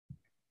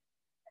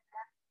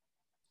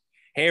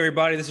Hey,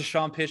 everybody, this is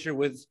Sean Pitcher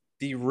with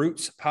the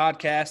Roots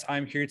Podcast.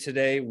 I'm here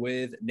today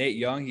with Nate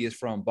Young. He is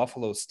from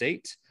Buffalo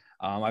State.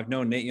 I've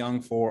known Nate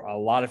Young for a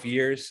lot of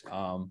years.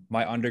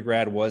 My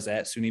undergrad was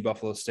at SUNY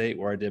Buffalo State,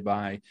 where I did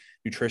my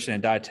nutrition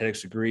and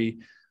dietetics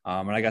degree.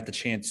 And I got the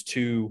chance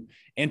to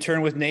intern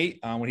with Nate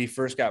when he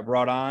first got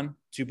brought on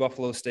to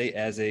Buffalo State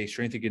as a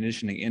strength and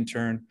conditioning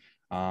intern.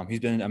 He's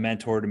been a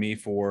mentor to me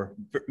for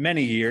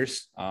many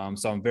years.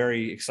 So I'm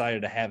very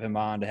excited to have him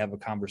on to have a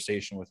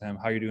conversation with him.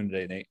 How are you doing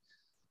today, Nate?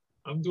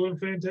 I'm doing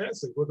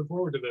fantastic. Looking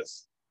forward to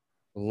this.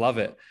 Love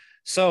it.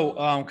 So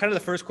kind of the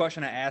first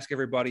question I ask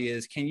everybody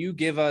is, can you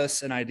give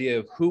us an idea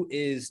of who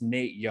is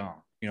Nate Young?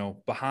 You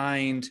know,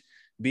 behind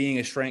being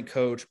a strength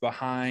coach,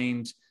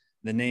 behind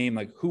the name,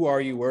 like who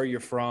are you, where you're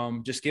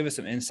from? Just give us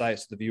some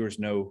insights so the viewers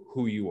know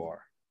who you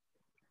are.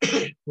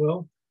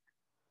 Well,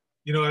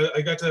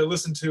 I got to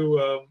listen to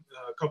a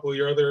couple of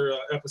your other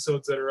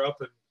episodes that are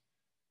up,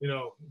 and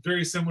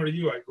very similar to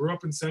you. I grew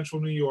up in Central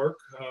New York,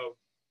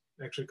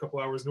 actually a couple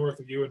hours north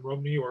of you in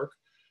Rome, New York.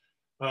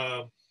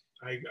 I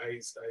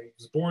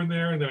was born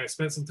there, and then I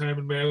spent some time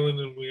in Maryland,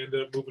 and we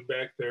ended up moving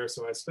back there.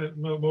 So I spent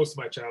most of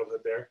my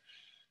childhood there,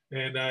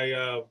 and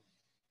I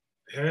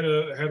had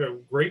a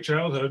great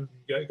childhood.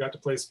 Got to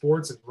play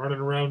sports and running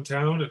around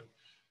town,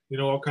 and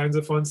all kinds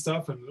of fun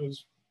stuff. And it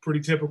was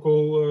pretty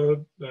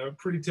typical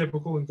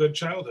and good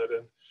childhood.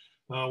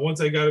 And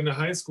once I got into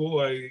high school,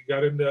 I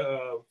got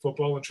into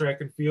football and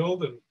track and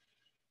field, and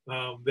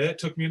that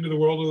took me into the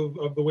world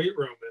of the weight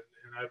room, and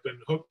I've been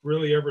hooked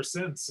really ever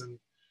since. And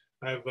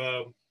I've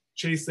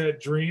chased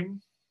that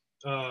dream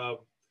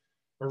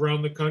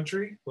around the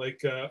country,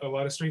 like a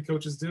lot of strength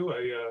coaches do.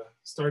 I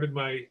started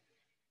my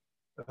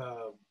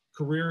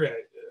career at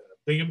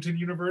Binghamton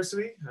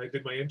University. I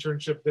did my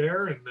internship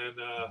there, and then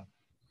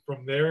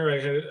from there,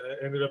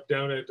 I ended up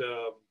down at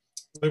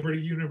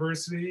Liberty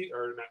University,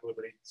 or not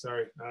Liberty,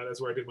 sorry,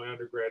 that's where I did my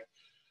undergrad.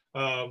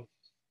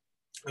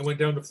 I went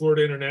down to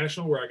Florida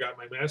International, where I got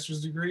my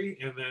master's degree,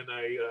 and then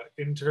I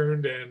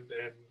interned and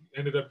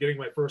ended up getting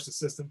my first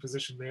assistant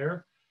position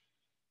there.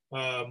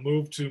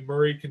 Moved to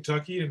Murray,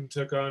 Kentucky, and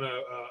took on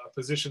a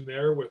position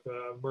there with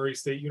Murray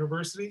State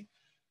University.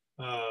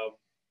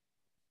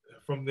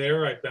 From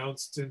there, I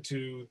bounced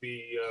into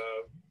the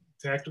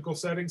tactical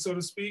setting, so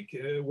to speak,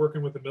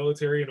 working with the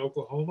military in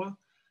Oklahoma.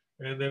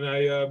 And then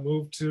I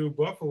moved to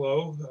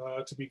Buffalo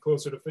to be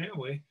closer to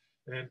family,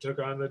 and took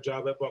on the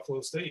job at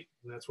Buffalo State.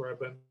 And that's where I've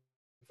been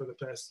for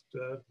the past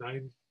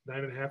nine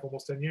and a half,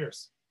 almost 10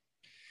 years.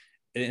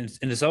 And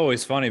it's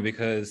always funny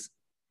because,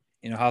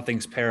 how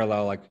things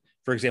parallel. Like,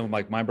 for example,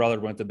 like my brother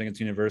went to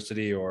Binghamton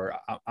University, or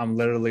I'm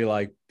literally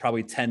like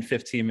probably 10,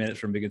 15 minutes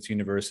from Binghamton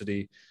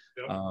University.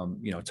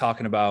 Yep.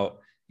 Talking about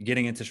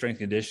getting into strength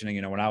and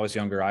conditioning. When I was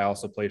younger, I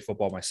also played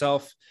football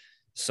myself.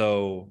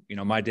 So,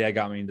 my dad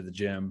got me into the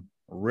gym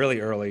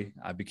really early.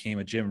 I became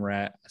a gym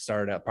rat. I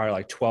started at probably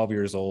like 12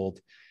 years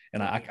old.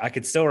 And I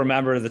could still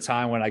remember the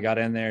time when I got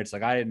in there. It's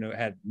like I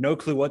had no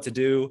clue what to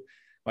do.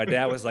 My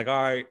dad was like,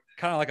 all right,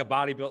 kind of like a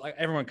bodybuilder. Like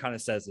everyone kind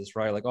of says this,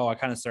 right? Like, oh, I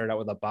kind of started out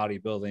with a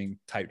bodybuilding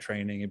type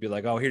training. And be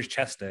like, oh, here's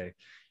chest day.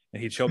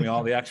 And he'd show me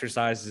all the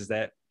exercises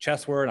that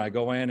chest were. And I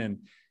go in, and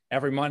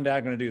every Monday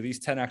I'm going to do these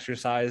 10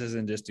 exercises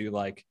and just do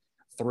like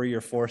 3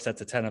 or 4 sets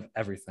of 10 of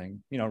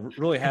everything,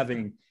 really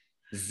having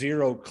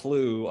zero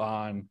clue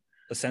on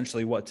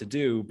essentially what to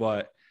do,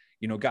 but,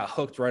 got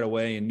hooked right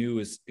away and knew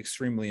was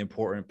extremely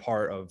important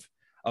part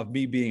of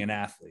me being an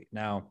athlete.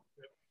 Now,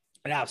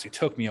 it obviously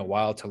took me a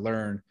while to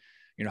learn,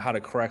 how to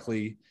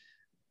correctly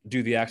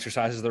do the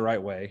exercises the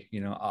right way.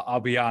 I'll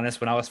be honest,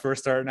 when I was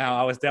first starting out,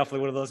 I was definitely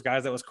one of those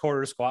guys that was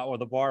quarter squat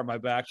with a bar on my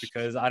back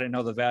because I didn't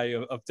know the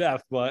value of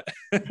depth, but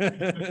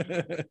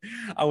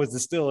I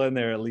was still in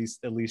there, at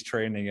least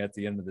training at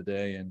the end of the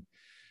day. And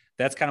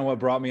that's kind of what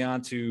brought me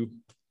on to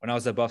when I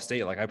was at Buff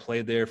State. Like I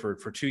played there for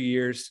 2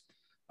 years.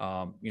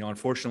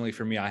 Unfortunately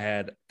for me, I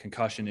had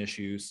concussion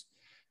issues.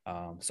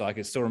 So I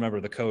can still remember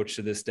the coach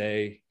to this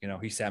day.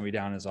 He sat me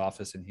down in his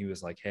office and he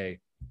was like, hey,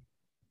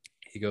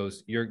 he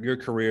goes, your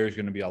career is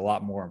going to be a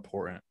lot more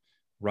important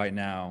right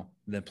now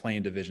than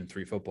playing Division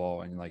III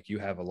football. And like, you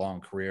have a long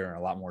career and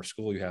a lot more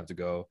school you have to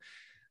go.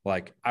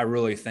 Like, I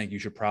really think you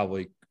should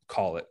probably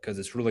call it, because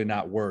it's really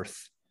not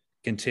worth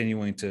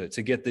continuing to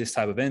get this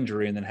type of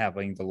injury and then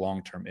having the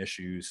long-term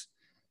issues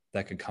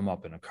that can come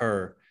up and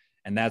occur.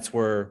 And that's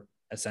where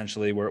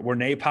essentially where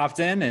Nate popped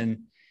in, and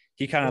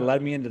he kind of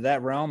led me into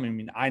that realm. I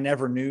mean, I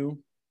never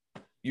knew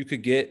you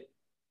could get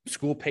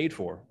school paid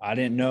for. I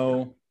didn't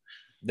know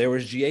there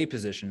was GA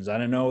positions. I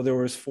didn't know there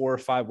was 4 or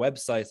 5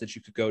 websites that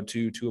you could go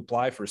to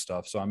apply for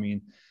stuff. So, I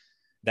mean,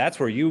 that's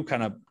where you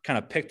kind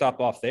of picked up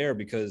off there,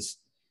 because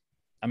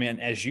I mean,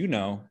 as you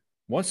know,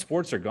 once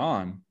sports are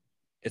gone,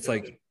 it's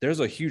like, there's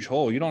a huge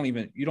hole. You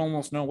don't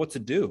almost know what to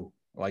do.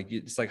 Like,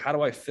 it's like, how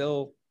do I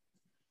fill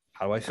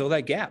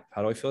that gap?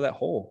 How do I fill that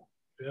hole?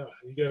 Yeah.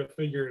 You got to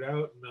figure it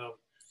out.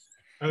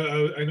 And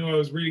I know I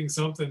was reading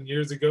something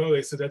years ago.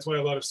 They said that's why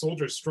a lot of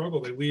soldiers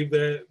struggle. They leave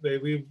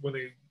when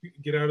they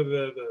get out of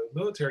the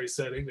military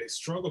setting, they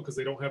struggle because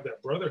they don't have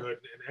that brotherhood.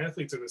 And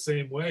athletes are the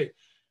same way.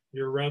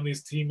 you're around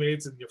these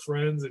teammates and your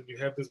friends, and you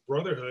have this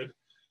brotherhood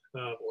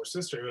or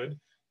sisterhood.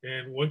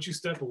 And once you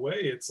step away,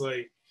 it's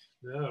like,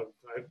 no,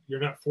 you're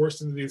not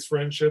forced into these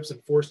friendships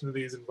and forced into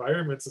these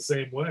environments the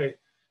same way,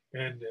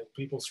 and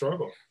people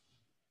struggle.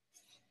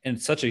 And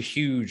such a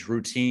huge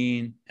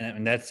routine,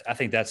 and that's, I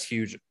think that's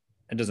huge.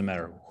 It doesn't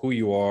matter who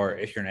you are,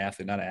 if you're an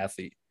athlete, not an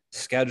athlete.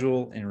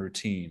 Schedule and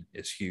routine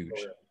is huge.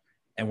 Oh, yeah.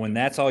 And when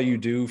that's all you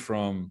do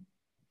from,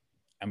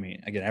 I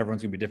mean, again,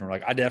 everyone's gonna be different.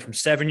 Like I did that from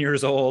 7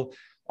 years old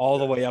all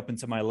the way up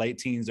into my late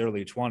teens,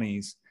 early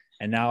 20s.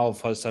 And now all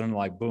of a sudden,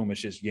 like, boom,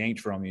 it's just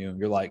yanked from you.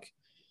 You're like,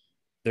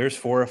 there's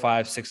 4 or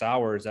 5, 6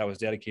 hours that I was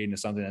dedicating to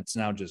something that's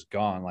now just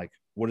gone. Like,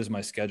 what does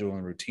my schedule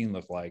and routine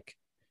look like?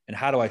 And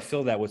how do I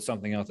fill that with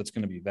something else that's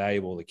going to be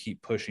valuable to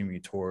keep pushing me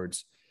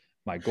towards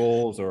my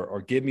goals,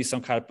 or give me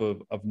some type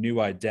of new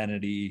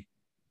identity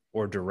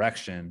or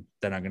direction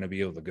that I'm going to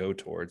be able to go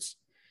towards?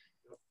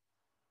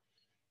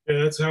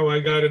 Yeah, that's how I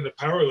got into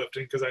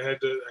powerlifting, because I had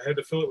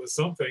to fill it with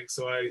something.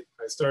 So I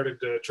started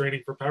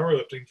training for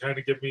powerlifting, kind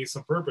of give me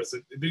some purpose.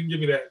 It didn't give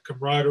me that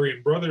camaraderie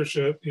and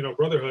brothership,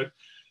 brotherhood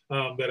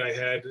that I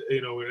had,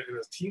 in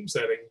a team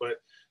setting, but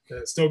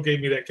it still gave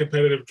me that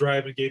competitive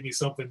drive and gave me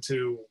something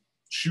to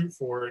shoot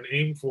for and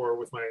aim for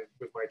with my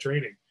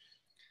training.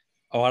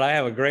 Oh, and I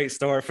have a great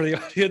story for the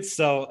audience.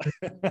 So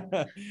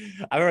I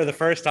remember the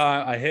first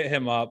time I hit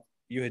him up,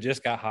 you had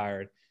just got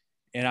hired,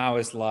 and I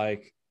was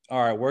like,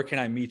 all right, where can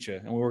I meet you?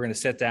 And we were going to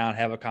sit down,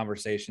 have a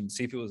conversation,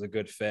 see if it was a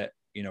good fit,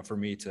 for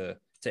me to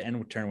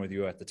intern with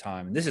you at the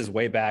time. And this is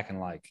way back in,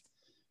 like,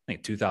 I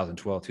think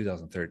 2012,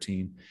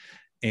 2013.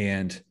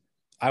 And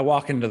I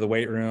walk into the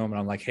weight room and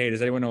I'm like, hey,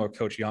 does anyone know where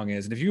Coach Young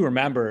is? And if you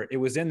remember, it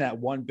was in that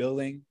one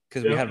building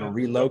because we had to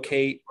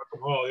relocate.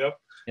 Yep.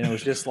 And it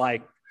was just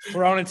like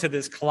thrown into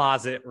this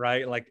closet,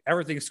 right? Like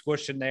everything's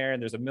squished in there,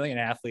 and there's a million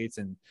athletes,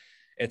 and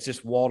it's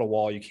just wall to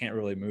wall. You can't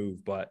really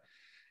move. But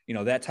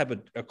that type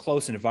of a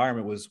close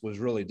environment was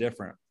really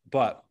different.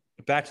 But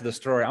back to the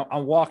story,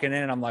 I'm walking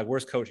in and I'm like,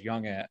 where's Coach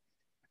Young at?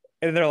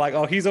 And they're like,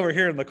 oh, he's over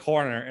here in the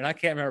corner. And I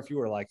can't remember if you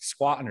were like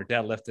squatting or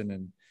deadlifting,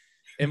 and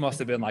it must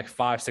have been like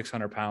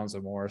 500-600 pounds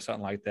or more or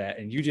something like that.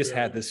 And you just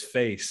had this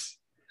face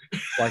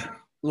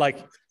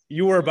like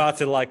you were about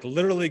to like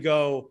literally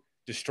go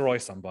destroy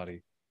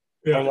somebody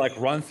or like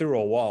run through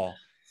a wall.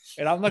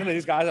 And I'm looking at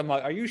these guys. I'm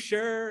like, are you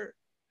sure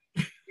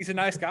he's a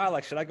nice guy?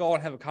 Like, should I go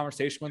and have a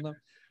conversation with him?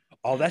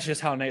 Oh, that's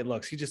just how Nate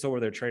looks. He's just over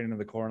there training in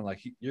the corner. Like,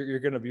 you're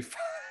going to be fine.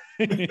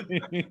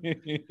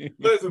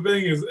 That's the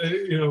thing is,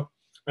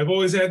 I've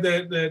always had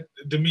that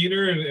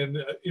demeanor, and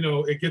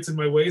it gets in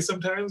my way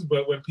sometimes.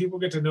 But when people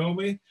get to know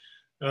me,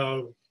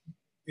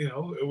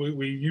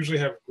 we usually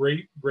have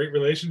great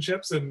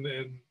relationships, and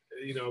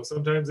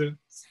sometimes it's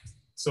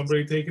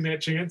somebody taking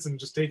that chance and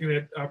just taking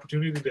that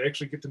opportunity to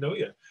actually get to know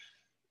you.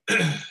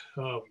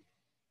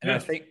 And I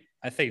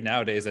think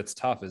nowadays it's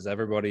tough. Is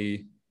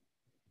everybody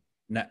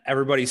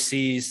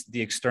sees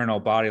the external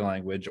body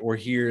language or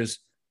hears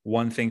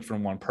one thing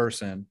from one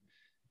person,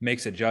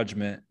 makes a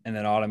judgment, and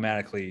then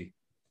automatically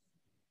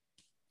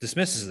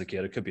dismisses the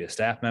kid. It could be a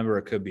staff member,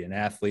 it could be an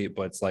athlete,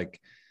 but it's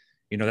like,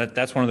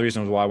 that's one of the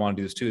reasons why I want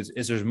to do this too,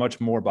 is there's much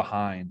more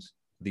behind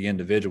the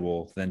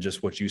individual than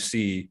just what you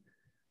see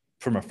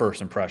from a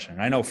first impression.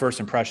 I know first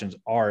impressions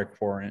are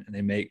important and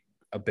they make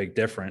a big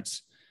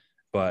difference,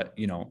 but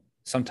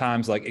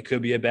sometimes like it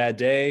could be a bad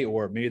day,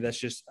 or maybe that's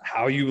just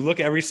how you look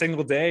every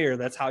single day, or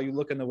that's how you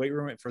look in the weight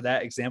room. For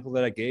that example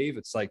that I gave,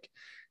 it's like,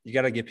 you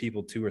got to give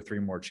people 2 or 3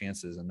 more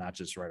chances and not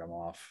just write them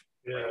off.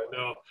 Yeah,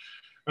 no,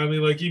 I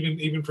mean, like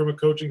even from a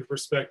coaching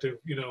perspective,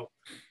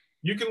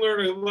 you can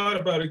learn a lot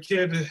about a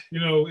kid,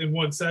 in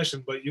one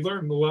session, but you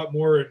learn a lot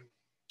more in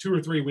 2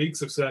 or 3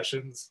 weeks of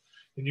sessions,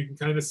 and you can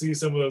kind of see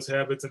some of those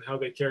habits and how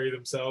they carry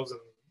themselves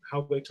and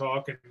how they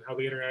talk and how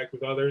they interact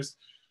with others.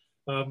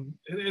 And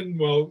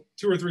 2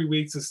 or 3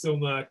 weeks is still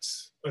not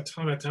a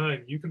ton of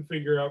time. You can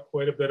figure out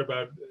quite a bit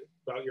about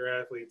your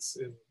athletes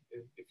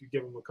if you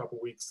give them a couple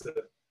weeks to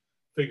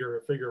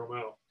figure them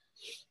out.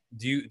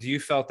 Do you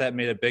felt that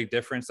made a big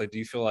difference? Like, do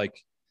you feel like,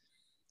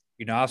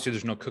 obviously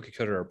there's no cookie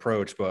cutter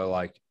approach, but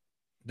like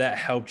that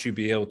helped you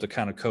be able to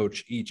kind of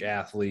coach each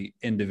athlete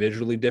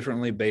individually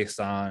differently based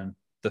on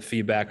the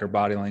feedback or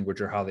body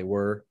language or how they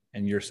were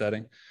in your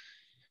setting?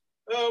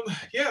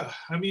 Yeah,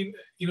 I mean,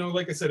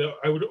 like I said,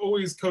 I would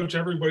always coach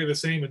everybody the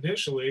same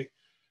initially.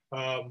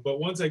 But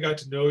once I got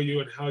to know you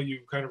and how you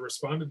kind of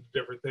responded to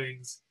different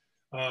things,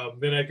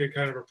 then I could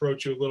kind of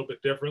approach you a little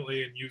bit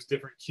differently and use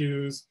different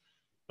cues.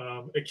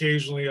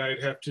 Occasionally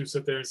I'd have to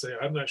sit there and say,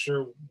 I'm not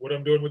sure what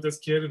I'm doing with this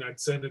kid. And I'd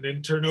send an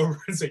intern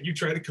over and say, you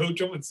try to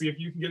coach him and see if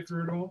you can get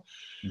through to him.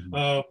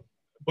 Mm-hmm.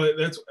 But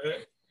that's,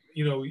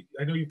 I know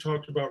you've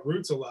talked about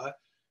roots a lot.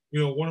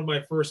 One of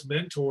my first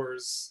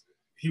mentors,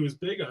 he was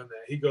big on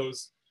that. He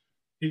goes,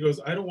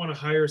 I don't want to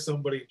hire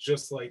somebody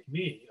just like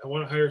me. I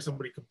want to hire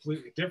somebody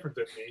completely different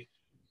than me,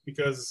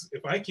 because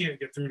if I can't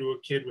get through to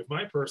a kid with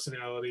my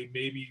personality,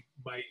 maybe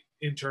my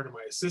intern or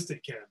my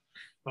assistant can.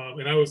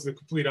 And I was the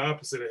complete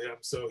opposite of him.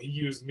 So he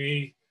used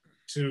me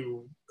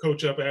to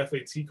coach up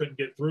athletes he couldn't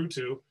get through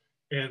to.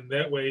 And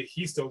that way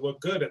he still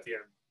looked good at the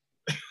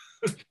end.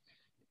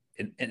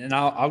 and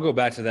I'll go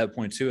back to that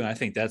point too. And I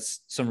think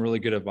that's some really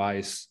good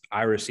advice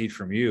I received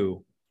from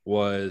you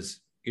was,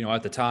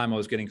 at the time I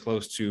was getting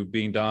close to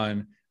being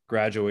done,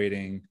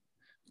 graduating,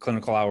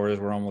 clinical hours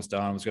were almost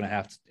done. I was going to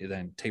have to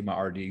then take my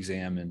RD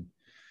exam. And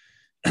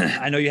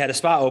I know you had a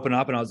spot open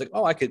up and I was like,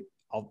 oh,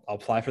 I'll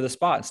apply for the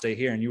spot and stay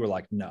here. And you were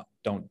like, no,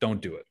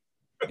 don't do it.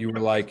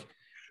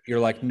 You're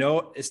like,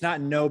 no, it's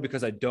not no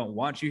because I don't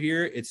want you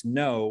here. It's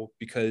no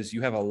because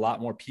you have a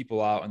lot more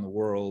people out in the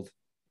world.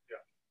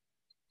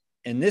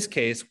 In this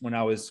case, when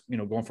I was,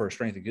 going for a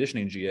strength and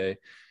conditioning GA,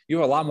 you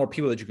have a lot more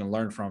people that you can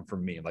learn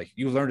from me. Like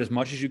you learned as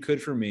much as you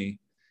could from me.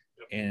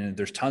 And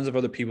there's tons of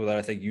other people that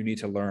I think you need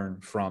to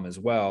learn from as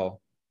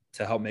well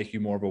to help make you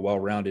more of a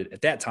well-rounded,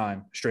 at that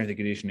time, strength and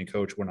conditioning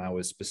coach when I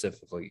was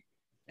specifically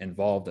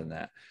involved in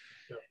that.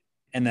 Yep.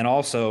 And then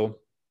also,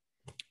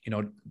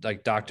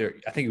 like I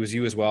think it was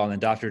you as well. And then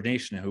Dr.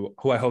 Nation,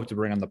 who I hope to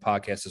bring on the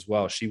podcast as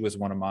well. She was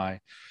one of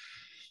my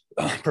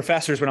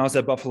professors when I was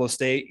at Buffalo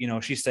State.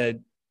 She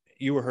said,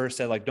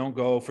 like, don't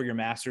go for your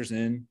master's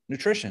in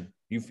nutrition.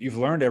 You've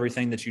learned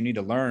everything that you need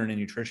to learn in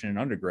nutrition in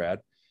undergrad.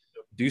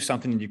 Do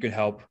something that you could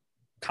help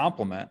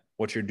complement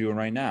what you're doing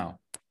right now.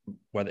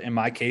 Whether in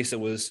my case, it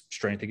was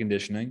strength and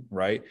conditioning,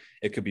 right?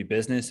 It could be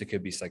business. It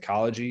could be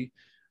psychology.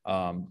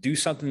 Do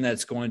something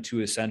that's going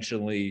to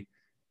essentially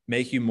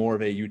make you more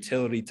of a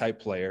utility type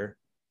player,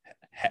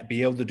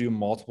 be able to do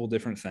multiple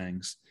different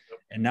things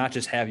and not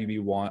just have you be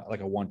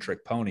like a one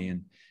trick pony.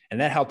 And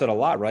that helped out a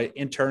lot, right?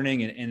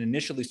 Interning and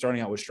initially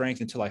starting out with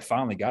strength until I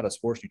finally got a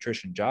sports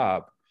nutrition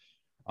job,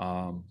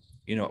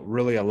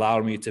 really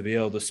allowed me to be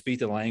able to speak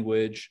the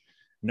language,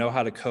 know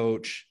how to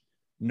coach,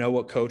 know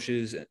what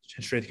coaches and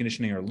strength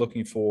conditioning are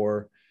looking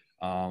for,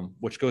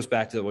 which goes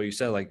back to what you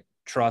said, like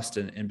trust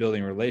and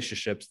building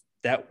relationships.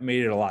 That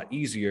made it a lot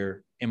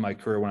easier in my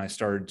career when I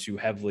started to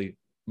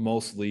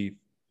mostly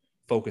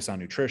focus on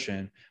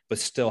nutrition, but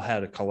still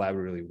had to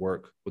collaboratively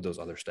work with those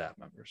other staff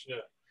members. Yeah.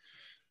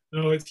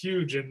 No, it's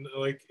huge. And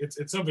like,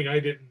 it's something I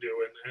didn't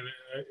do. And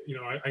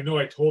I know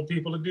I told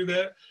people to do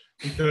that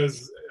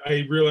because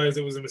I realized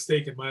it was a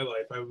mistake in my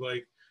life.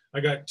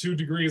 I got 2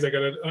 degrees. I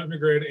got an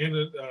undergrad and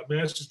a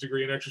master's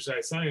degree in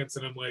exercise science.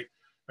 And I'm like,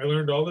 I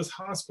learned all this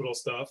hospital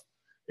stuff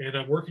and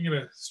I'm working in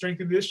a strength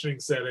conditioning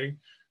setting.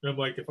 And I'm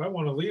like, if I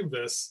want to leave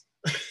this,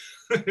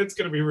 it's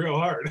going to be real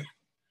hard.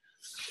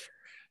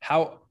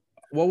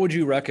 What would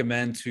you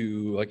recommend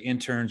to like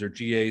interns or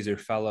GAs or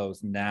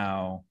fellows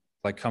now,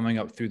 like coming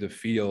up through the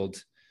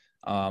field?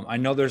 I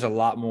know there's a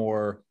lot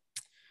more,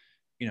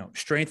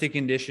 strength and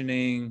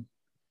conditioning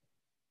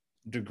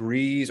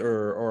degrees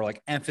or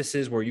like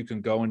emphasis where you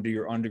can go and do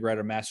your undergrad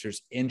or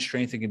master's in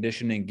strength and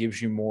conditioning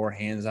gives you more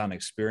hands-on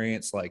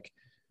experience. Like,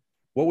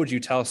 what would you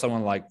tell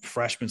someone like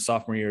freshman,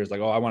 sophomore year is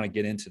like, oh, I want to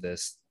get into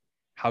this?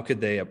 How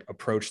could they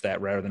approach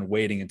that rather than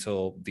waiting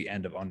until the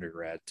end of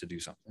undergrad to do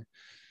something?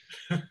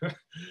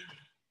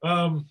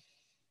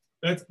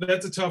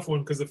 That's a tough one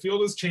because the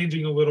field is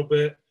changing a little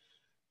bit.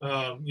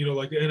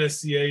 Like the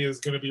NSCA is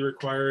going to be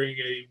requiring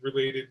a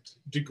related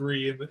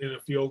degree in a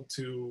field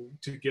to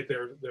get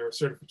their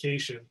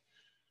certification.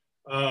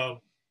 And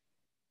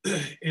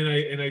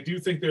I do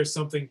think there's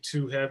something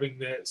to having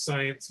that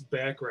science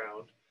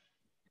background.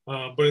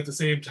 But at the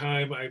same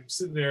time, I'm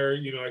sitting there,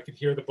 I can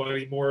hear the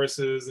Buddy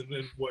Morrises and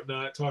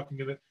whatnot talking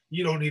to them.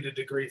 You don't need a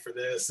degree for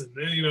this. And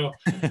they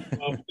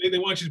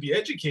want you to be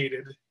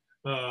educated.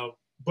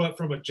 But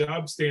from a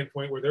job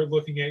standpoint where they're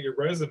looking at your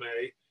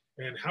resume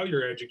and how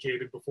you're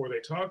educated before they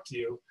talk to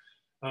you,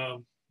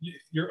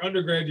 your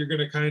undergrad, you're going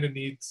to kind of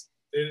need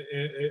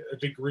a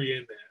degree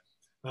in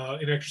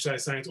that, in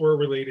exercise science or a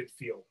related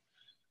field.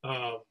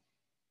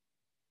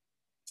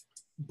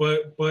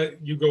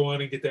 But you go on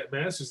and get that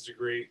master's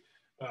degree,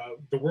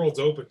 the world's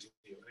open to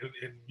you,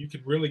 and you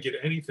can really get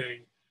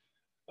anything,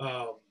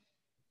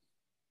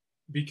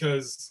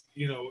 because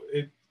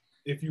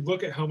if you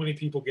look at how many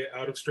people get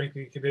out of strength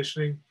and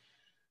conditioning,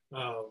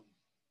 I'm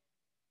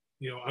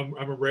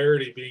a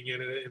rarity being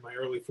in it in my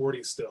early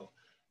 40s still,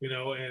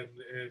 and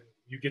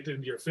you get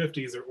into your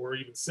 50s or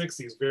even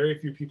 60s, very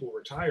few people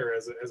retire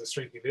as a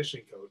strength and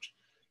conditioning coach.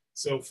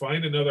 So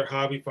find another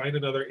hobby, find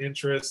another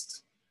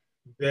interest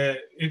that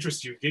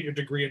interests you, get your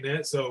degree in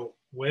that. So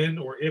when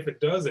or if it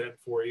does end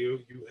for you,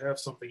 you have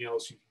something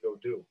else you can go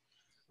do,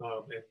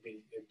 and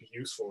be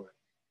useful in.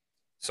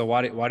 So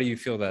why do you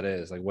feel that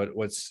is? Like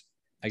what's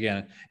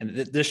again, and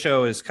this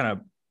show is kind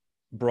of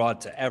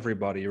broad to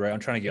everybody, right? I'm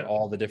trying to get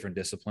all the different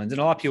disciplines, and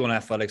a lot of people in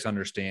athletics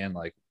understand,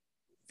 like,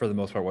 for the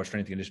most part, what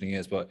strength and conditioning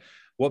is, but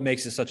what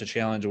makes it such a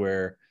challenge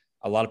where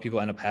a lot of people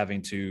end up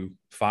having to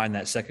find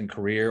that second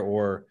career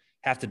or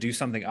have to do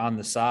something on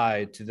the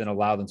side to then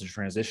allow them to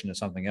transition to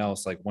something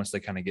else, like once they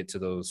kind of get to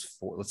those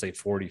let's say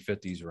 40,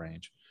 50s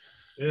range.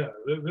 Yeah,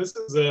 this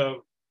is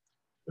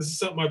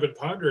something I've been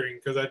pondering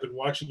because I've been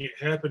watching it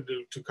happen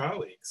to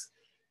colleagues,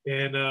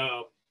 and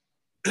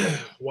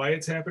why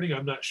it's happening,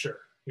 I'm not sure.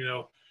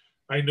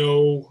 I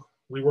know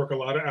we work a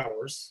lot of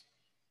hours,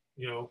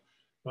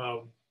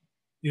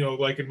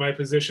 like in my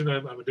position,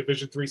 I'm a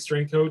Division III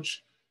strength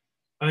coach.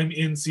 I'm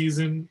in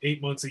season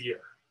 8 months a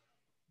year,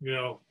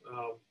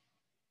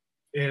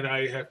 and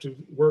I have to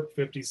work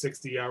 50,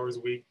 60 hours a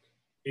week,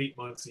 8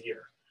 months a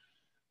year.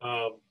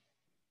 Um,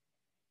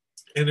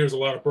 and there's a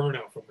lot of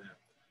burnout from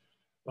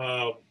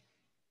that.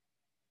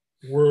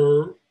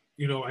 We're,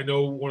 I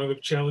know one of the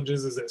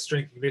challenges is that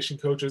strength and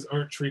conditioning coaches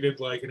aren't treated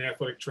like an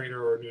athletic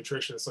trainer or a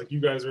nutritionist. Like, you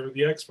guys are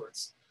the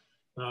experts.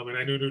 And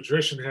I know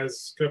nutrition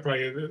has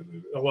probably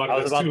a lot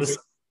of this too.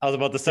 I was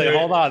about to say, Yeah,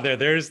 hold on there.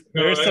 There's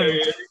some,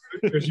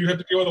 because you have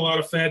to deal with a lot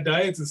of fad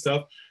diets and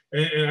stuff.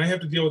 And I have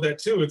to deal with that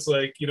too. It's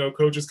like,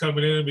 coaches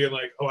coming in and being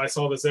like, oh, I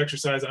saw this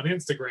exercise on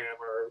Instagram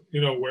or,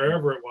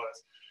 wherever it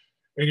was.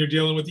 And you're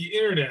dealing with the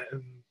internet,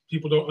 and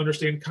people don't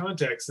understand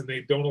context, and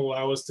they don't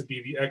allow us to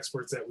be the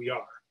experts that we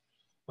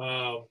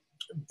are.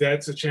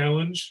 That's a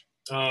challenge.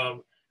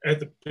 At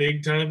the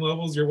big time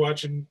levels, you're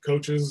watching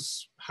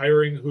coaches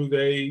hiring who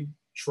they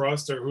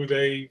trust or who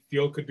they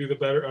feel could do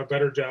a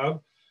better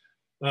job.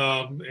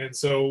 And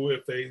so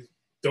if they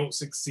don't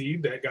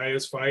succeed, that guy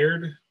is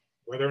fired,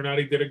 whether or not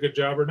he did a good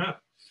job or not.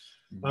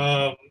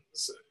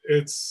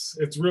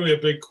 It's really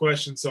a big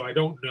question. So I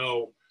don't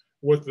know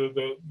what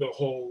the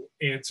whole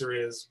answer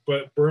is,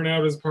 but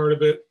burnout is part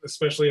of it,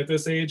 especially at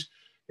this age.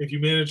 If you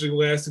manage to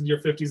last into your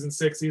 50s and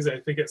 60s, I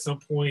think at some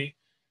point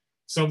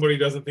somebody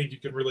doesn't think you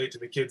can relate to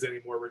the kids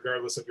anymore,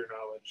 regardless of your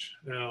knowledge.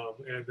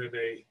 And then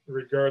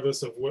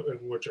regardless of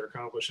what you're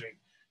accomplishing,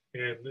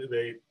 and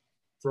they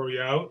throw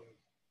you out and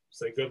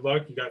say, good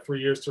luck. You got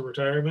 3 years to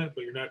retirement,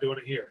 but you're not doing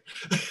it here.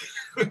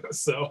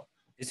 So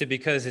is it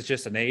because it's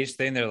just an age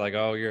thing? They're like,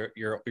 oh,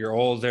 you're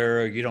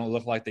older. You don't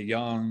look like the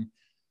young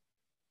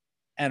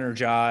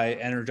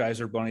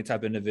energizer bunny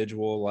type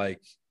individual.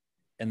 Like,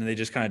 and then they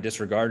just kind of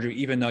disregard you,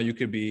 even though you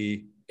could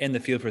be in the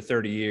field for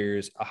 30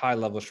 years, a high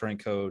level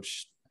strength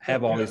coach,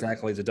 have all these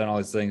accolades, have done all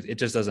these things. It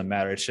just doesn't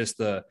matter. It's just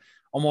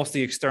almost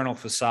the external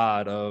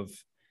facade of,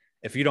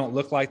 if you don't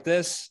look like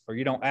this or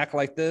you don't act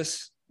like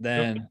this,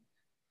 then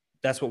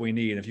that's what we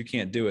need. If you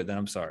can't do it, then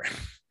I'm sorry.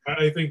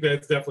 I think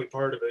that's definitely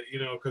part of it,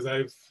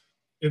 because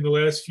in the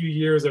last few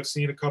years, I've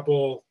seen a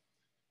couple,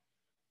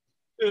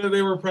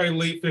 they were probably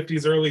late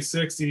 50s, early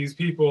 60s,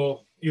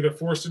 people either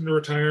forced into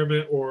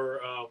retirement or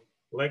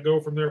let go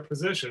from their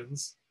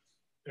positions.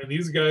 And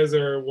these guys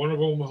one of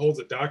them holds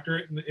a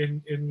doctorate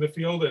in the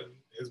field and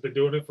has been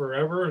doing it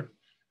forever. And,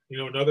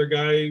 another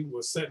guy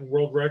was setting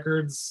world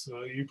records.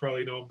 You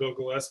probably know him, Bill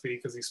Gillespie,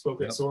 because he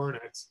spoke at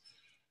Sorinex.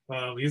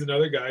 He's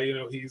another guy,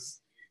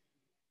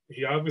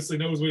 he obviously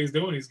knows what he's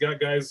doing. He's got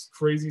guys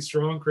crazy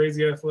strong,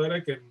 crazy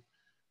athletic, and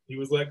he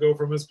was let go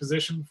from his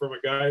position from a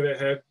guy that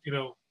had,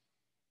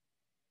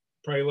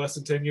 probably less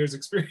than 10 years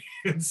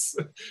experience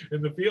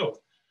in the field.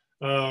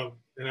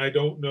 And I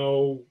don't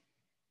know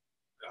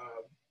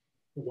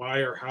why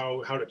or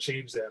how to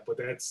change that, but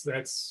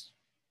that's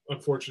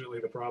unfortunately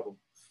the problem.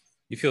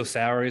 You feel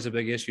salary is a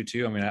big issue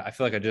too? I mean, I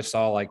feel like I just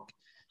saw like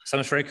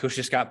some strength coaches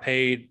just got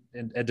paid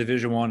at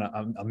Division I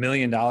 $1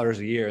 million a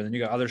year. And then you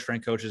got other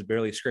strength coaches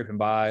barely scraping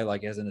by,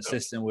 like as an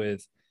assistant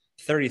with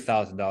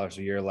 $30,000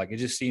 a year. Like, it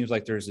just seems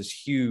like there's this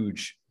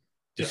huge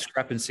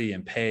discrepancy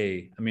in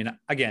pay. I mean,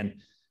 again,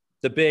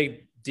 the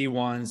big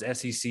D1s,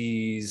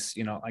 SECs,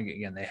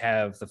 again, they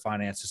have the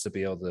finances to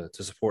be able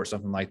to support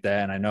something like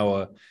that. And I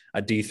know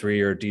a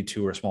D3 or a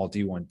D2 or a small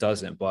D1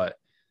 doesn't, but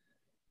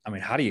I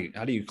mean, how do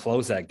you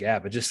close that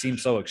gap? It just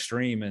seems so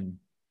extreme. And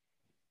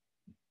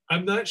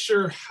I'm not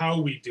sure how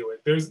we do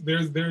it.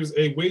 There's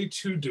a way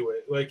to do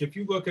it. Like, if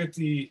you look at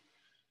the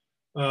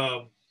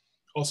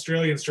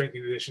Australian Strength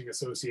and Conditioning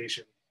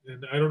Association,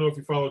 and I don't know if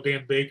you follow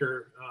Dan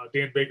Baker.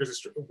 Dan Baker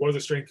was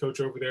a strength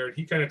coach over there, and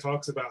he kind of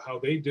talks about how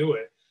they do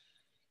it.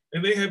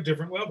 And they have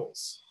different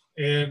levels.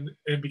 And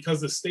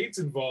because the state's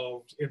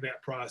involved in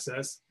that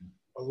process,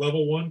 a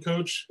level 1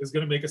 coach is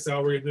going to make a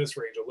salary in this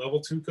range. A level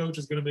 2 coach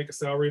is going to make a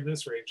salary in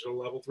this range. And a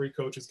level 3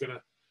 coach is going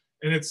to,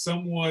 and it's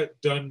somewhat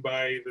done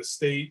by the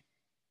state,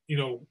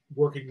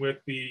 working with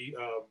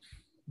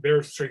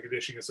their strength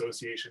conditioning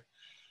association.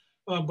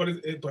 But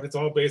it's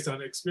all based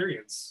on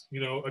experience.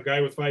 A guy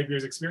with 5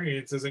 years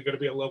experience isn't going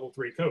to be a level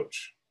 3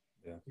 coach,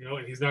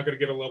 and he's not going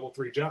to get a level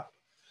 3 job.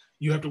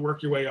 You have to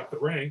work your way up the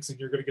ranks, and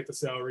you're going to get the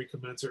salary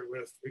commensurate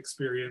with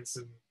experience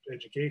and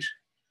education.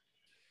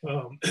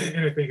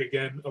 And I think,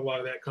 again, a lot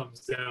of that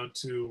comes down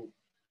to,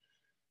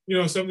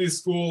 some of these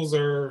schools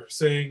are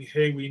saying,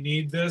 hey, we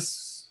need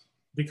this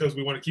because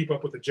we want to keep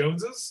up with the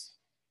Joneses.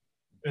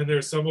 And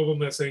there's some of them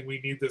that saying we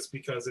need this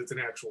because it's an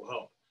actual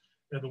help.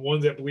 And the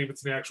ones that believe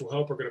it's an actual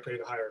help are going to pay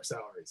the higher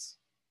salaries.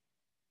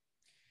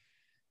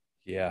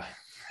 Yeah,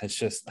 it's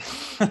just,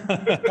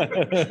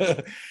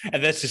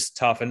 and that's just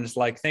tough. And it's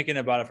like, thinking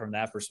about it from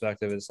that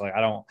perspective, it's like,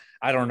 I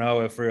don't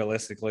know if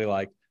realistically,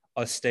 like,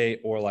 a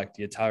state or like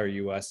the entire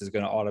US is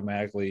going to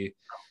automatically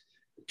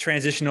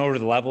transition over to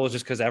the levels,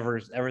 just because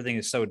everything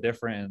is so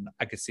different. And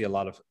I could see a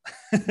lot of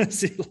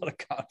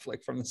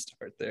conflict from the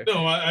start there.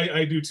 No,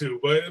 I do too,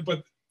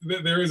 but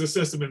there is a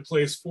system in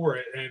place for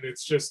it, and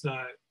it's just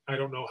not. I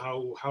don't know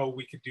how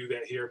we could do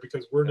that here,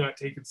 because we're not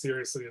taken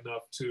seriously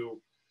enough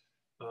to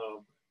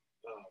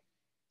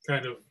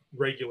kind of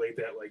regulate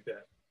that like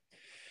that.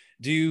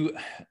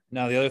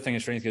 Now the other thing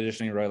is strength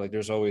conditioning, right? Like,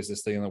 there's always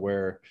this thing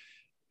where,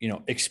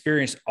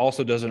 experience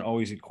also doesn't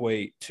always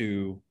equate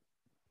to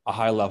a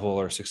high level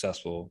or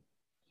successful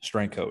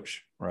strength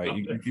coach, right?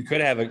 You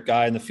could have a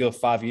guy in the field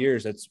 5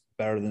 years that's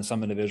better than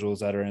some individuals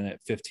that are in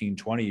it 15,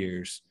 20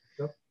 years.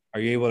 Yep.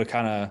 Are you able to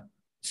kind of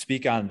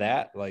speak on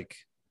that? Like,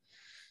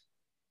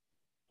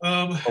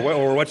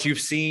 or what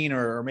you've seen,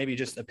 or maybe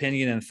just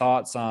opinion and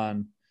thoughts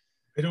on?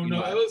 I don't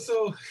know.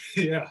 So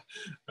yeah,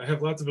 I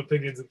have lots of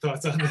opinions and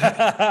thoughts on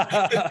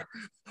that.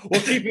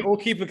 We'll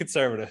keep it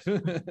conservative.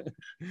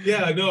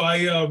 Yeah, no,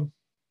 I've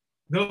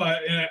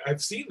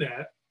seen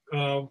that.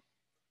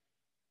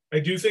 I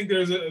do think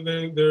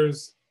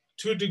there's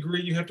to a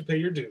degree you have to pay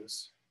your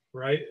dues,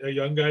 right? A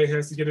young guy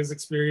has to get his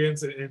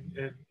experience,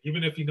 and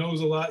even if he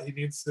knows a lot, he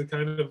needs to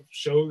kind of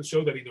show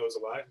that he knows a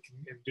lot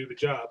and do the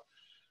job.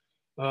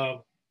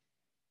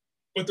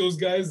 But those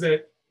guys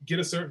that get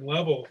a certain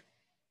level,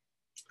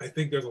 I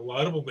think there's a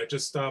lot of them that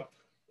just stop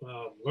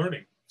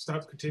learning,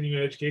 stop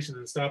continuing education,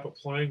 and stop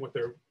applying what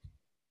they're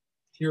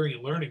hearing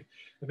and learning.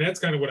 And that's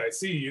kind of what I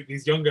see.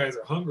 These young guys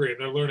are hungry and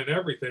they're learning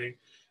everything,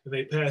 and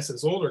they pass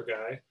this older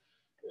guy,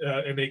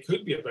 and they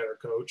could be a better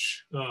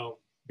coach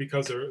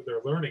because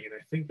they're learning. And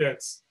I think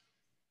that's,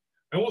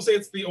 I won't say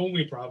it's the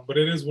only problem, but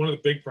it is one of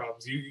the big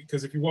problems.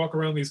 Because if you walk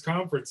around these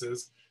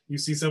conferences, you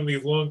see some of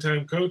these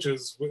longtime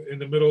coaches in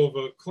the middle of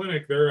a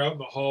clinic, they're out in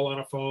the hall on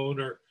a phone,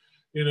 or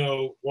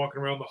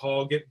walking around the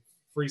hall getting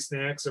free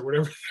snacks or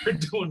whatever they're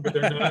doing, but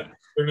they're not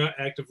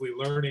actively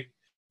learning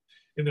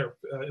in their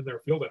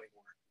field anymore.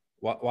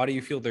 Why do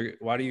you feel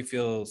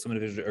some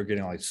individuals are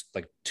getting like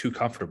too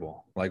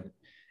comfortable? Like,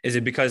 is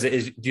it because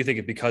do you think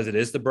it because it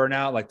is the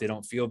burnout? Like they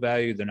don't feel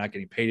valued, they're not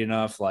getting paid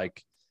enough.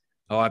 Like,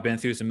 oh, I've been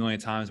through this a million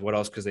times. What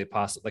else could they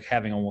possibly, like,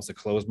 having almost a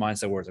closed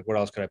mindset where it's like, what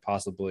else could I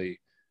possibly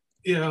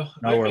know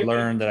or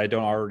learn that I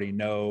don't already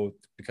know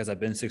because I've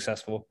been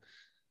successful?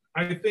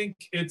 I think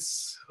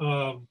it's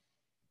a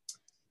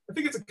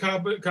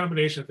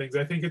combination of things.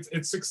 I think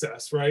it's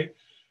success, right?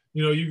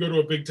 You go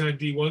to a big time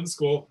D1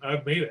 school,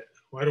 I've made it.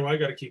 Why do I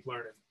got to keep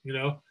learning?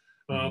 You're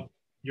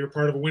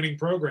part of a winning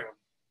program.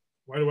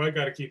 Why do I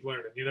got to keep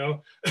learning?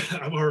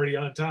 I'm already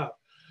on top.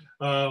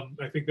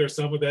 I think there's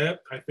some of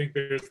that. I think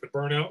there's the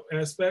burnout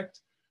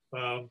aspect.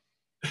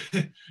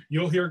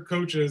 You'll hear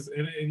coaches,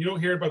 and you don't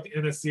hear about the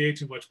NSCA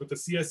too much, but the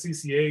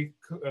CSCCA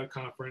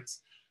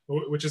conference,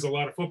 which is a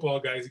lot of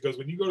football guys, he goes,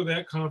 when you go to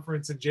that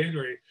conference in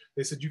January,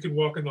 they said you can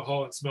walk in the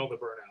hall and smell the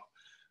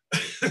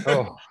burnout.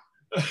 Oh,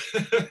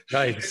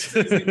 nice.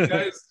 These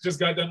guys just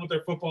got done with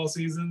their football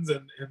seasons,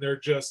 and they're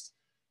just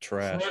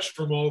crushed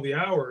from all the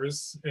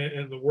hours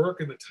and the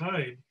work and the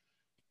time,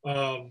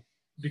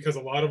 because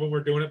a lot of them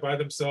are doing it by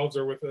themselves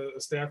or with a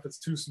staff that's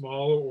too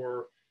small,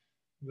 or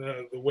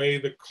the way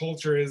the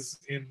culture is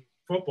in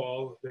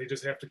football, they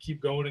just have to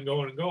keep going and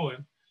going and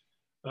going.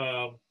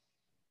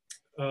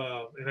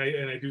 And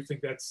I do think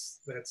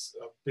that's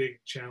a big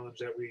challenge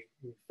that we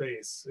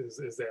face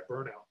is that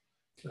burnout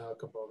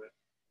component.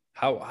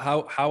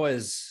 How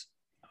is,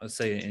 let's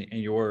say in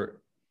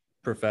your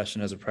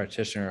profession as a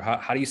practitioner,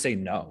 how do you say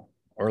no?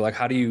 Or like,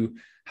 how do you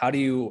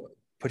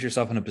put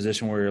yourself in a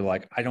position where you're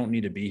like, I don't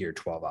need to be here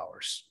 12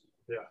 hours.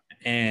 Yeah.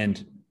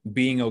 And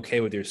being okay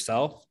with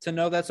yourself to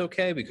know that's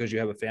okay because you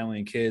have a family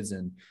and kids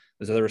and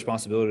there's other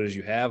responsibilities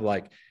you have.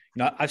 Like,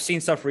 I've seen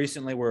stuff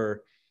recently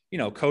where,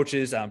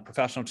 coaches on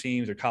professional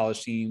teams or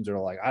college teams are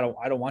like, I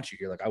don't want you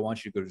here. Like, I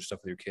want you to go do stuff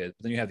with your kids.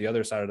 But then you have the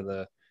other side of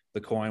the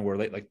coin where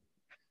like,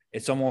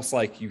 it's almost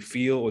like you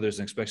feel, or there's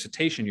an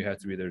expectation you have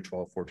to be there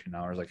 12, 14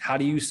 hours. Like, how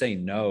do you say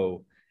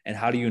no? And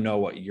how do you know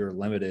what your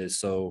limit is?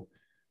 So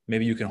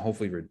maybe you can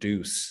hopefully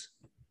reduce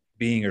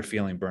being or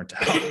feeling burnt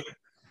out.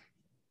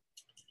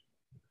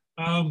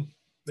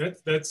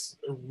 That's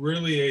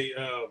really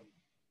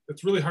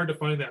it's really hard to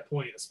find that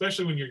point,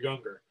 especially when you're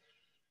younger.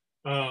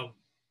 When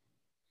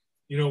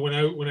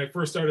I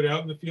first started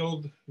out in the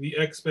field, the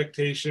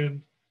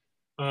expectation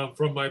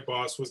from my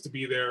boss was to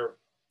be there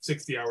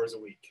 60 hours a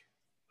week.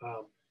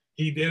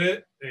 He did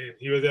it, and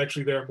he was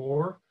actually there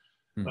more.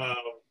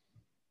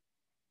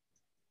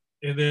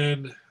 And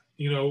then,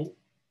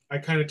 I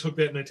kind of took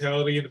that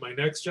mentality into my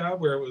next job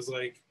where it was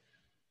like,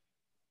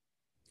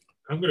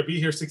 I'm going to be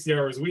here 60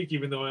 hours a week,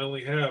 even though I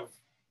only have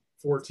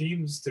 4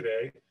 teams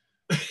today.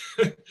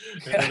 And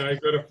then I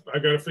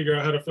got to figure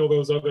out how to fill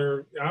those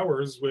other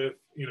hours with,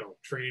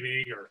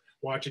 training or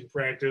watching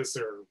practice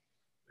or,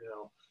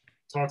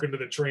 talking to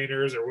the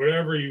trainers or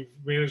whatever you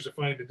managed to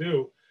find to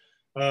do.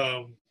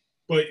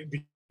 But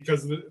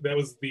because that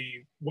was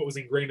what was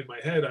ingrained in my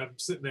head, I'm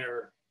sitting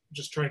there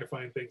just trying to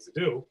find things to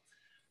do.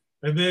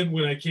 And then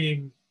when I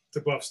came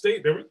to Buff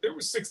State, there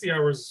was 60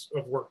 hours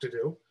of work to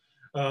do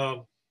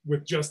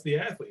with just the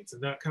athletes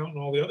and not counting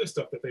all the other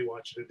stuff that they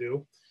want you to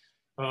do.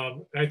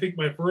 I think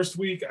my first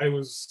week I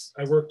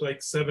worked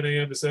like 7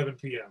 a.m. to 7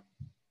 p.m.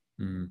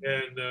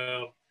 And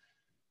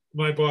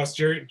my boss,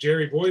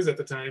 Jerry Boys at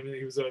the time,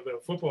 he was the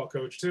football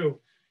coach too.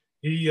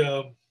 He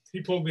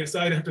pulled me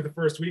aside after the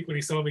first week when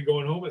he saw me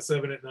going home at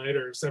 7 at night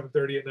or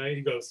 7:30 at night.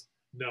 He goes,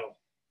 no.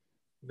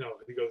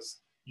 He goes,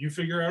 you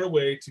figure out a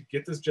way to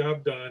get this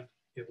job done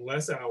in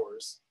less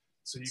hours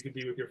so you can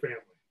be with your family.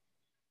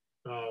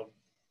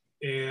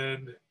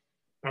 And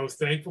I was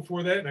thankful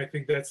for that. And I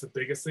think that's the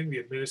biggest thing. The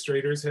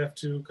administrators have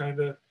to kind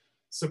of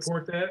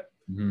support that.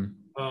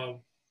 Mm-hmm.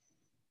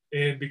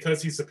 And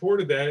because he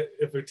supported that,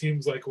 if a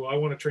team's like, well, I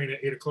want to train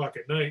at 8 o'clock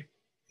at night,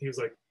 he was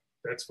like,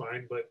 that's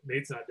fine, but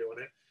Nate's not doing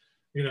it,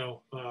 you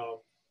know.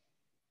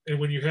 And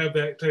when you have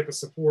that type of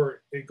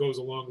support, it goes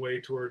a long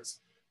way towards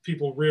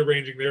people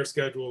rearranging their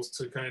schedules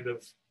to kind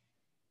of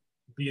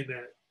be in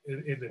that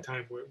in the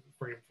time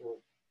frame for.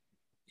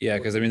 Yeah,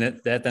 because I mean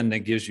that then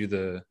gives you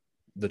the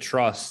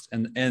trust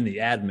and the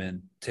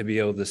admin to be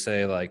able to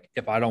say, like,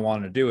 if I don't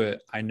want to do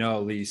it, I know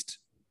at least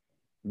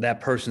that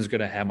person's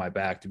going to have my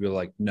back to be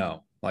like,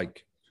 no,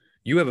 like,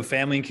 you have a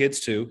family and kids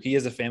too. He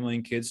has a family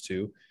and kids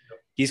too.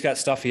 He's got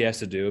stuff he has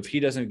to do. If he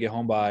doesn't get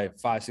home by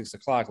 5, 6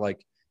 o'clock,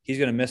 like, he's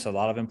going to miss a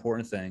lot of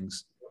important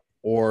things,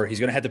 or he's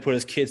going to have to put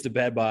his kids to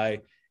bed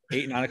by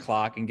 8, 9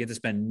 o'clock and get to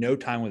spend no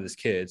time with his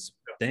kids.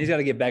 Then he's got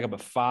to get back up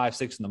at 5,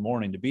 6 in the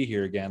morning to be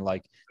here again.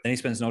 Like, then he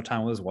spends no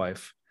time with his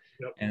wife.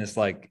 And it's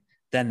like,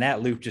 then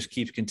that loop just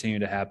keeps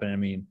continuing to happen. I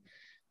mean,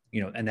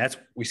 you know, and that's,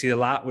 we see a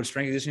lot with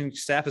strength and conditioning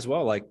staff as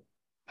well, like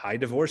high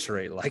divorce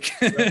rate. Like,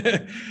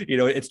 you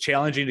know, it's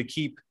challenging to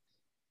keep,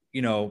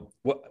 you know,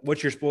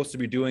 what you're supposed to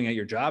be doing at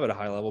your job at a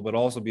high level, but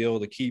also be able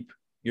to keep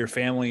your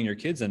family and your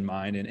kids in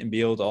mind, and be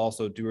able to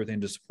also do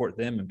everything to support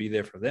them and be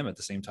there for them at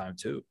the same time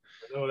too.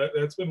 No,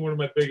 that's been one of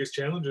my biggest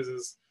challenges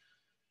is,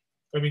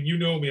 I mean, you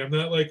know me, I'm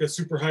not like a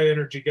super high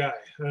energy guy.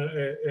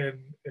 And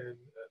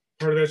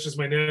part of that's just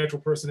my natural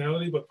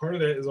personality, but part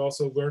of that is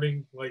also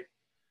learning, like,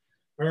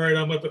 all right,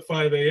 I'm up at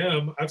 5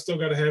 a.m. I've still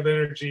got to have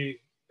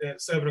energy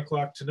at 7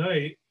 o'clock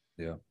tonight.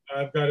 Yeah.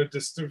 I've got to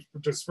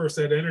disperse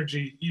that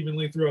energy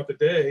evenly throughout the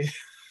day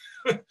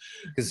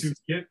to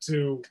get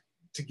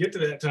to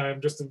that time,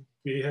 just to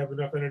have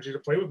enough energy to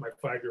play with my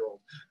 5-year-old.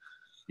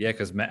 Yeah,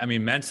 because I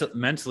mean,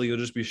 mentally you'll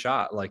just be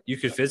shot. Like, you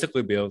could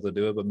physically be able to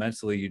do it, but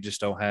mentally you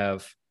just don't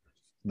have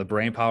the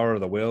brain power or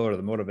the will or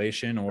the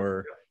motivation,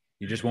 or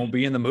you just won't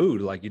be in the mood.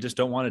 Like, you just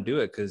don't want to do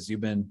it because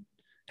you've been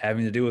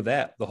having to deal with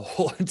that the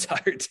whole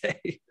entire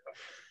day.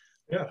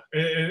 Yeah,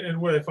 and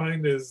what I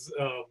find is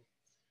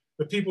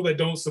the people that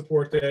don't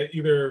support that,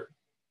 either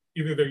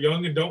they're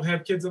young and don't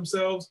have kids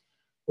themselves,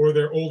 or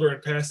they're older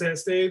and past that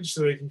stage,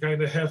 so they can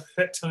kind of have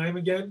that time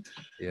again.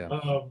 Yeah.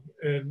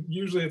 And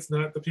usually it's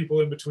not the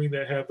people in between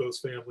that have those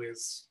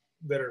families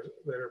that are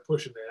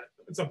pushing that.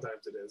 And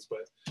sometimes it is,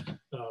 but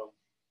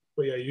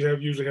yeah, you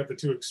usually have the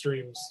two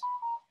extremes.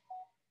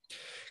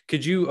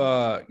 Could you,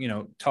 you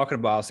know, talking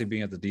about obviously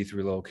being at the D3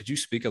 level, could you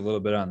speak a little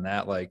bit on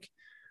that? Like,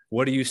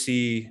 what do you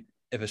see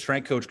if a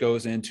strength coach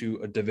goes into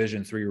a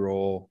Division III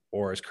role,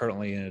 or is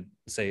currently in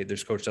say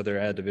there's coaches out there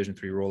at a Division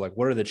III role? Like,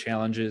 what are the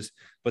challenges?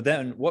 But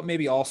then what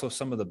maybe also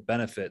some of the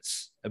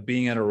benefits of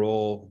being at a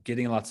role,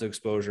 getting lots of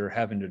exposure,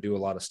 having to do a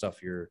lot of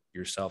stuff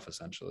yourself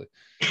essentially?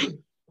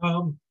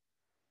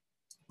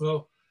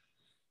 Well,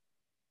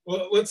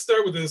 let's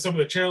start with some of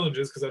the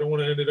challenges, because I don't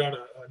want to end it on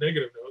a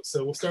negative note.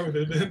 So we'll start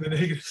with the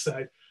negative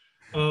side.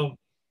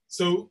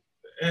 So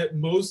at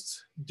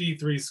most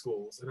D3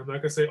 schools, and I'm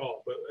not going to say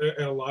all, but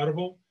at a lot of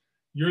them,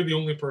 you're the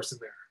only person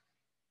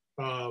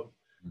there.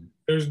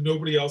 There's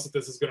nobody else that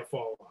this is going to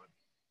fall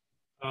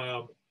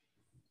on.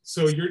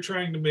 So you're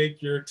trying to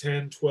make your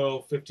 10,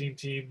 12, 15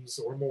 teams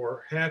or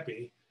more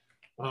happy.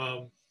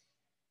 And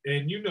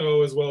you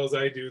know as well as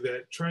I do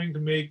that trying to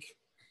make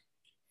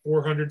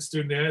 400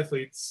 student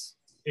athletes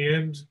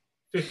and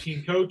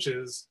 15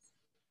 coaches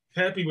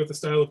happy with the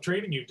style of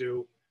training you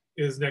do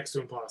is next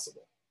to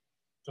impossible.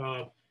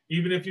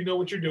 Even if you know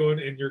what you're doing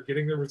and you're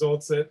getting the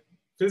results that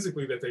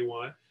physically that they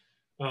want,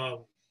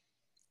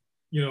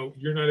 you know,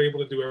 you're not able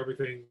to do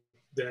everything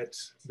that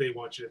they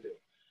want you to do.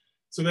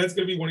 So that's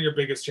going to be one of your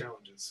biggest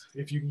challenges.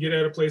 If you can get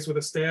at a place with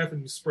a staff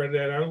and spread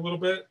that out a little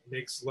bit, it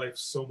makes life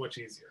so much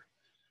easier.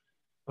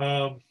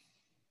 The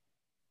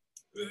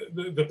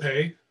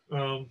pay,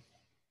 and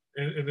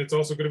it's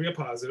also going to be a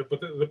positive, but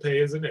the pay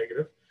is a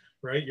negative,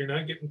 right? You're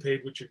not getting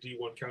paid what your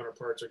D1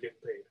 counterparts are getting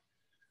paid.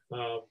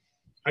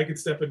 I could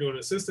step into an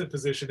assistant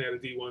position at a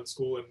D1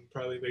 school and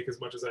probably make as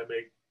much as I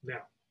make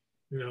now,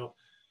 you know.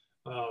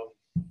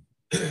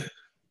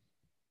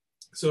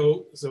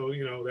 So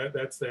you know,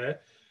 that's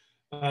that.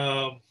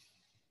 I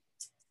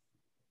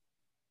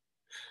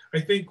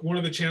think one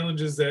of the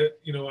challenges that,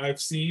 you know, I've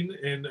seen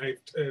and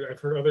I've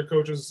heard other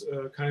coaches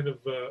kind of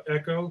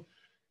echo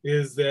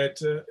is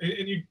that,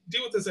 and you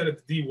deal with this at a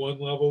D1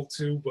 level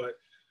too, but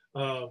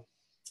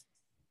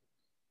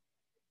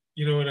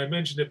you know, and I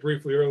mentioned it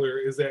briefly earlier,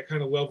 is that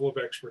kind of level of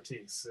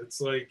expertise.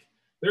 It's like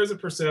there's a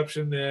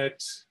perception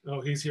that,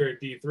 oh, he's here at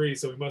D3,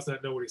 so he must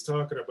not know what he's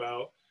talking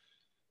about.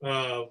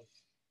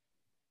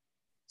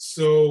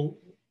 So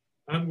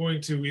I'm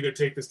going to either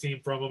take this team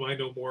from him. I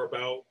know more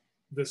about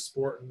this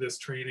sport and this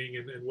training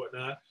and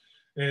whatnot.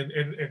 And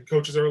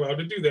coaches are allowed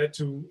to do that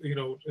to, you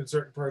know, in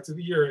certain parts of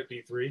the year at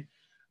D3.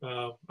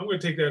 I'm going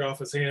to take that off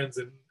his hands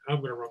and I'm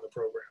going to run the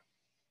program.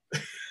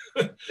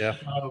 Yeah.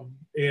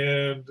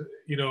 And,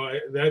 you know,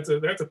 that's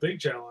a big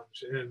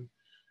challenge. And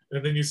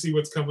then you see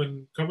what's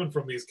coming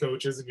from these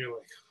coaches and you're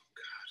like,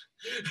 oh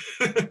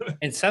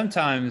And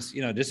sometimes,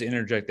 just to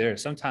interject there,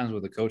 sometimes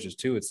with the coaches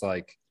too, it's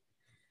like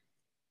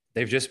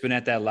they've just been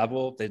at that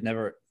level. They've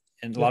never,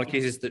 in a lot of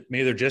cases, that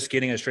maybe they're just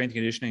getting a strength and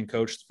conditioning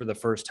coach for the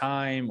first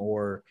time,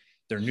 or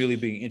they're newly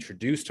being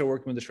introduced to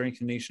working with a strength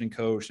and conditioning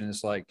coach. And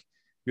it's like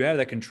you have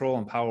that control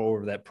and power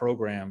over that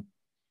program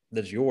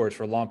that's yours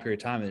for a long period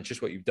of time. And it's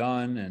just what you've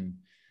done. And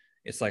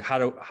it's like, how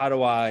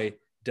do I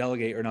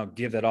delegate or now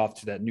give that off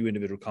to that new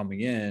individual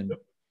coming in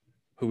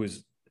who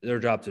is their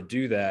job to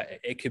do that?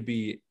 It could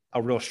be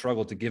a real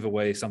struggle to give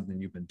away something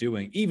you've been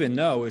doing, even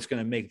though it's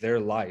going to make their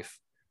life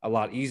a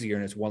lot easier.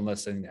 And it's one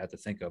less thing to have to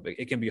think of.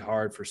 It can be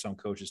hard for some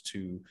coaches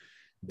to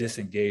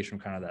disengage from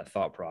kind of that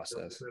thought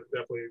process.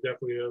 Definitely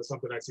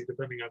something I see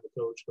depending on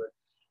the coach, but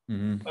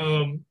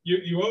Mm-hmm.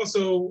 you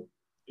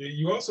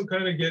also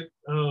kind of get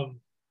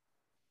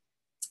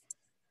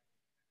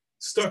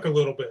stuck a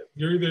little bit.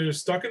 You're either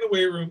stuck in the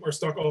weight room or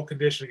stuck all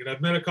conditioning. And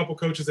I've met a couple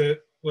coaches that,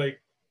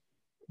 like,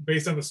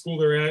 based on the school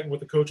they're at and what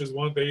the coaches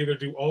want, they either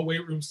do all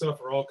weight room stuff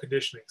or all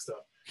conditioning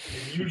stuff.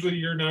 And usually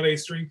you're not a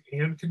strength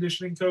and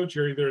conditioning coach.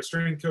 You're either a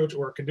strength coach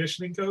or a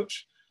conditioning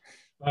coach.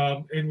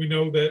 And we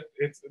know that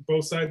it's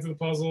both sides of the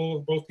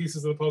puzzle, both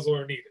pieces of the puzzle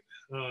are needed.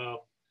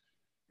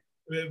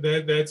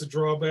 That's a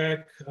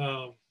drawback.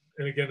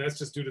 And again, that's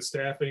just due to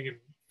staffing and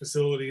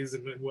facilities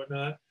and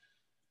whatnot.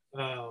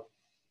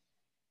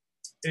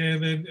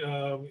 And then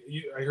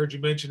I heard you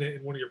mention it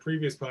in one of your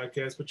previous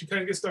podcasts, but you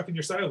kind of get stuck in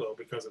your silo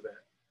because of that.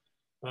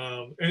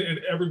 And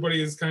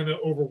everybody is kind of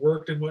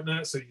overworked and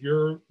whatnot. So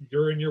you're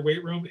in your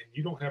weight room and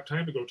you don't have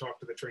time to go talk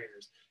to the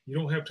trainers. You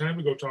don't have time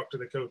to go talk to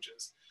the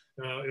coaches.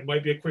 It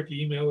might be a quick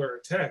email or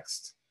a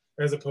text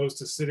as opposed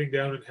to sitting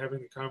down and having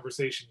the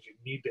conversations you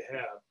need to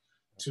have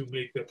to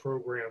make the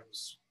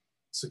programs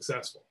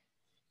successful.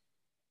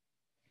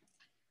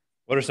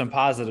 What are some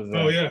positives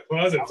there? Oh yeah,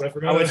 positives. I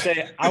forgot.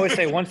 I would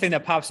say one thing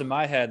that pops in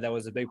my head that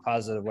was a big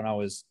positive when I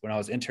was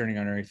interning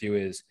underneath you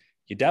is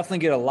you definitely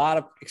get a lot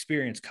of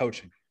experience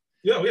coaching.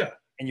 Yeah.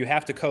 And you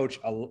have to coach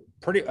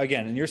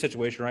again, in your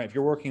situation, right? If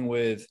you're working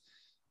with,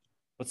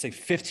 let's say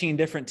 15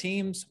 different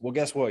teams, well,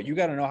 guess what? You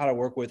got to know how to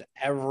work with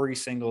every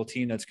single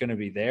team that's going to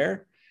be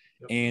there.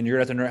 Yep. And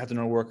you're going to have to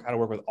know how to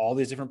work with all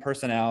these different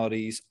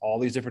personalities, all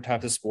these different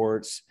types of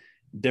sports,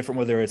 different,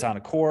 whether it's on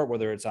a court,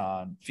 whether it's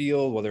on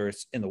field, whether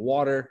it's in the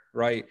water,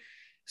 right?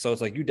 So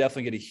it's like you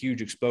definitely get a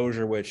huge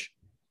exposure, which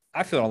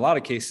I feel in a lot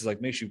of cases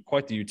like makes you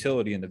quite the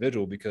utility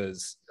individual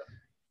because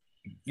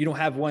you don't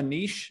have one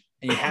niche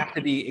and you have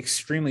to be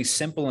extremely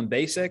simple and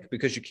basic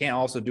because you can't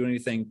also do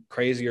anything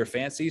crazy or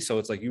fancy. So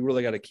it's like you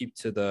really got to keep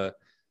to the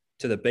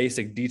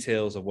basic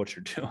details of what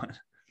you're doing.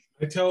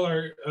 I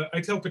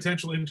tell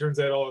potential interns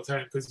that all the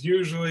time because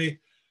usually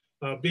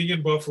being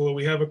in Buffalo,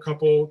 we have a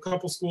couple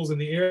schools in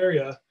the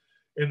area.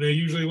 And they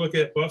usually look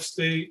at Buff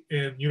State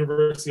and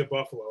University of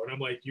Buffalo. And I'm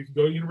like, you can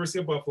go to University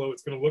of Buffalo.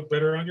 It's going to look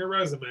better on your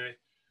resume.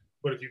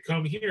 But if you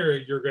come here,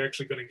 you're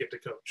actually going to get to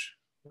coach.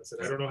 I said,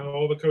 I don't know how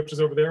all the coaches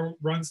over there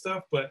run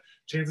stuff, but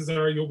chances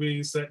are you'll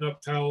be setting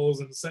up towels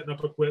and setting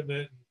up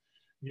equipment. And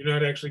you're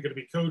not actually going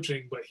to be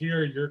coaching. But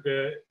here, you're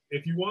going to,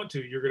 if you want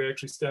to, you're going to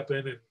actually step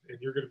in and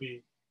you're going to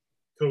be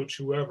coach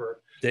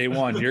whoever. Day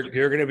one,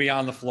 you're going to be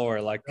on the floor.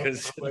 Like,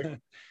 because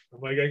I'm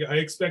like, I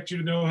expect you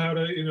to know how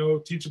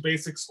to, teach a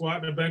basic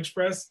squat and a bench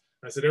press.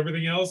 I said,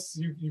 everything else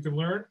you can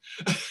learn.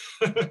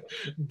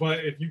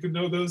 But if you can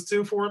know those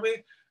two for me,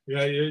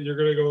 yeah, you're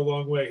going to go a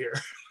long way here.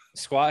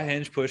 Squat,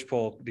 hinge, push,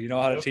 pull. Do you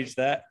know how to teach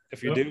that?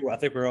 If you do, I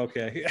think we're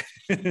okay.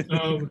 And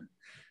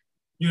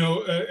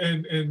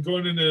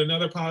going into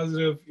another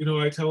positive,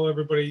 I tell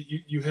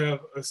everybody you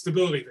have a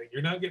stability thing.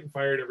 You're not getting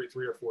fired every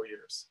 3 or 4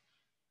 years.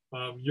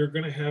 You're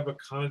going to have a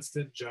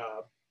constant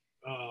job.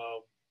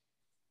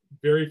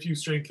 Very few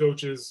strength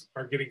coaches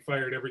are getting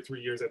fired every 3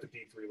 years at the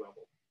D3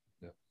 level.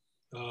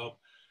 Yeah.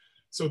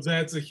 So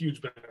that's a huge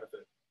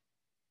benefit.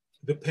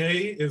 The pay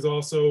is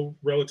also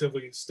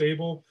relatively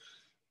stable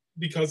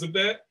because of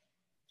that.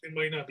 It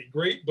might not be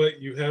great, but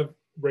you have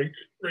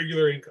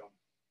regular income.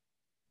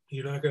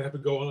 You're not going to have to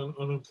go on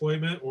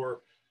unemployment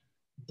or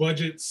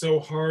budget so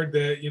hard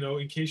that,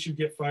 in case you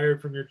get fired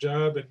from your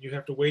job and you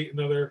have to wait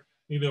another,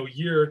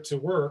 year to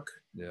work.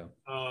 Yeah.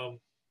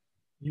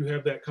 You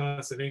have that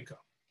constant income.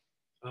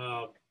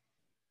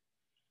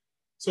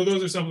 So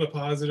those are some of the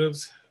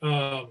positives.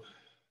 And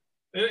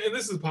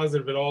this is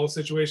positive in all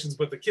situations,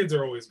 but the kids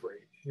are always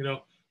great.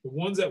 The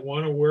ones that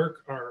want to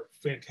work are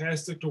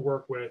fantastic to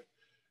work with.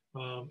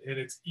 And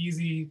it's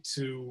easy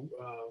to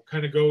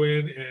kind of go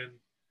in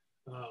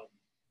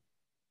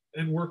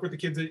and work with the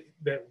kids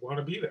that want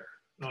to be there.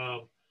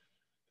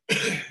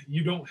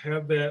 You don't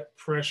have that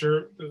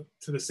pressure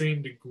to the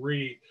same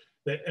degree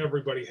that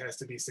everybody has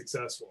to be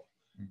successful.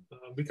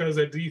 Because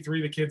at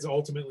D3, the kids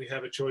ultimately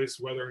have a choice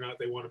whether or not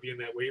they want to be in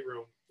that weight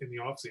room in the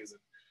off season.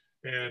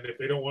 And if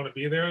they don't want to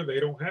be there, they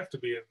don't have to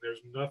be. And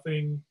there's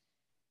nothing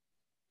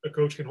a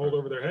coach can hold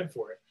over their head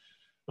for it.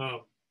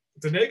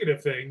 It's a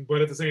negative thing,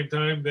 but at the same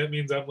time, that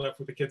means I'm left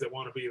with the kids that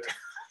want to be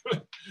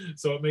there.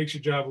 So it makes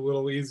your job a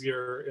little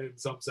easier in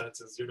some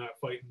senses. You're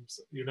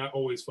not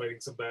always fighting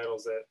some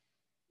battles that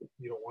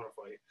you don't want to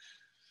fight.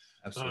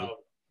 Absolutely. Um,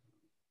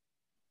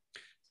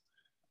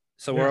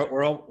 So yeah.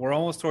 we're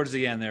almost towards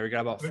the end there. We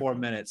got about 4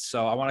 minutes.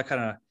 So I want to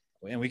kind of,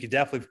 and we could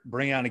definitely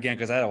bring it on again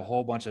because I had a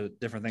whole bunch of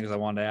different things I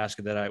wanted to ask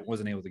you that I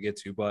wasn't able to get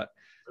to. But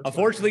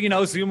unfortunately,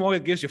 Zoom only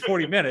gives you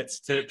 40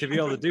 minutes to be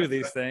able to do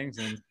these things.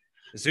 And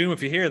Zoom,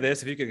 if you hear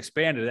this, if you could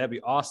expand it, that'd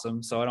be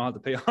awesome. So I don't have to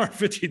pay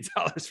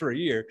 $150 for a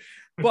year.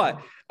 But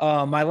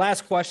my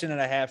last question that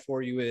I have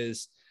for you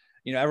is,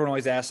 everyone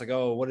always asks like,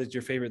 oh, what is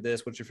your favorite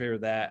this? What's your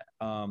favorite that?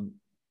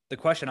 The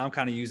question I'm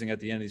kind of using at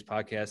the end of these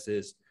podcasts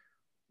is,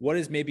 what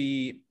is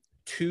maybe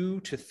 2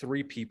 to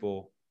 3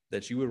 people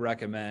that you would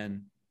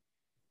recommend,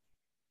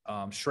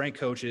 strength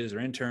coaches or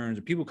interns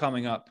or people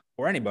coming up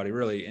or anybody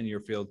really in your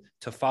field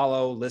to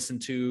follow, listen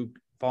to,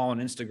 follow on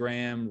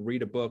Instagram,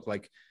 read a book?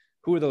 Like,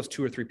 who are those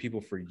 2 or 3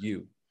 people for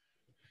you?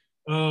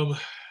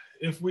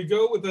 If we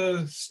go with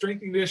the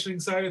strength and conditioning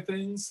side of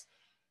things,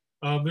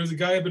 there's a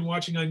guy I've been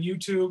watching on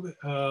YouTube.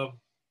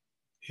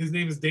 His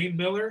name is Dane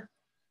Miller.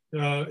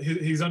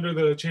 He's under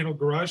the channel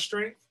Garage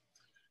Strength.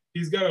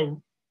 He's got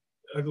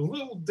a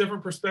little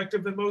different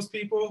perspective than most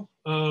people.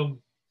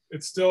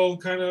 It's still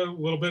kind of a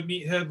little bit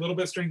meathead, a little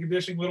bit strength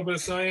conditioning, a little bit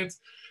of science,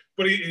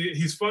 but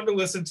he's fun to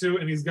listen to,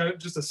 and he's got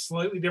just a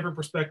slightly different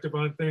perspective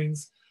on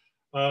things.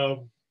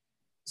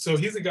 So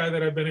he's a guy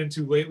that I've been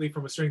into lately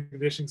from a strength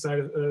conditioning side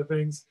of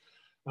things.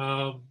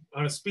 On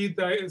a speed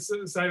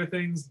side of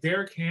things,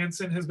 Derek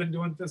Hansen has been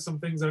doing some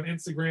things on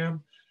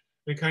Instagram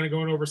and kind of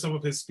going over some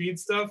of his speed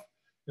stuff.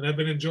 And I've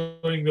been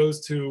enjoying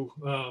those two.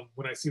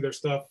 When I see their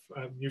stuff,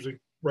 I'm usually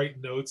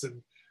writing notes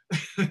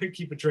and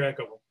keeping track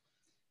of them.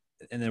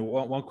 And then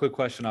one quick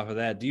question off of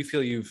that. Do you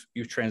feel you've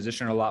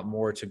transitioned a lot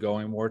more to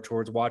going more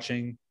towards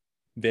watching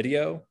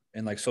video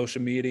and like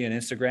social media and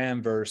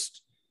Instagram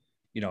versus,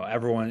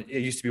 everyone, it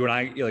used to be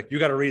when you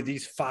got to read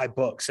these 5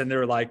 books and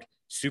they're like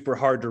super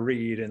hard to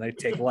read and they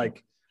take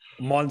like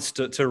months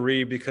to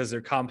read because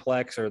they're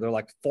complex or they're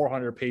like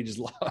 400 pages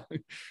long.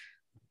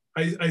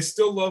 I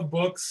still love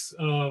books.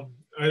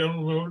 I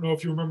don't know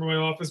if you remember my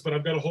office, but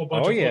I've got a whole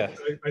bunch of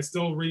books. I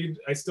still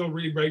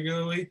read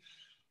regularly.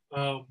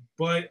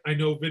 But I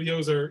know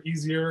videos are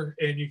easier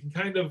and you can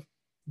kind of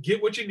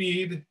get what you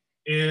need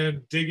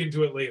and dig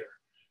into it later.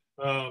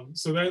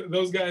 So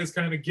those guys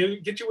kind of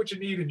get you what you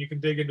need and you can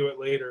dig into it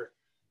later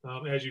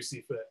as you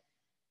see fit.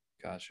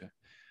 Gotcha.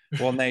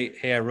 Well, Nate,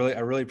 hey, I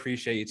really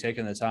appreciate you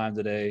taking the time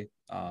today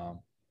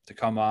to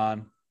come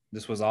on.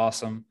 This was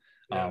awesome.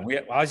 Yeah.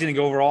 I was going to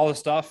go over all the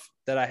stuff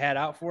that I had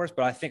out for us,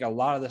 but I think a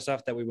lot of the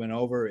stuff that we went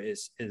over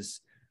is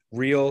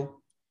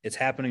real. It's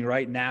happening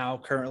right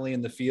now, currently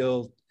in the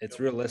field.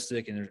 It's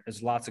realistic, and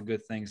there's lots of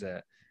good things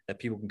that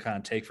people can kind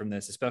of take from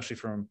this, especially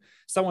from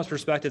someone's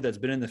perspective that's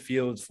been in the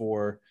field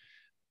for,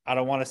 I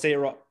don't want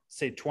to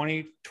say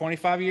 20,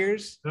 25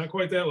 years. Not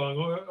quite that long,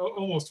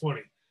 almost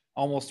 20.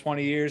 Almost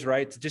 20 years,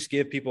 right? To just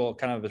give people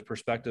kind of a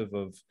perspective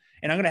of,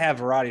 and I'm going to have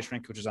a variety of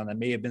strength coaches on that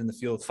may have been in the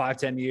field 5,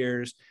 10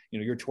 years,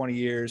 you're 20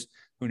 years,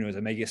 who knows, I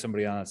may get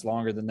somebody on that's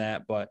longer than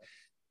that, but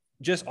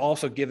just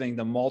also giving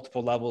the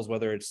multiple levels,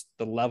 whether it's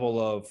the level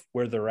of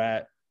where they're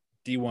at,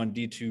 D1,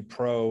 D2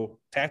 pro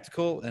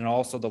tactical, and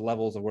also the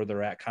levels of where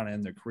they're at kind of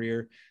in their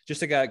career,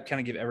 just to kind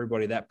of give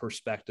everybody that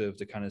perspective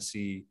to kind of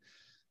see,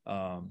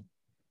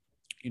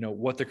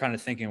 what they're kind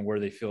of thinking, where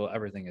they feel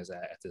everything is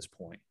at this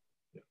point.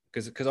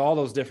 Because all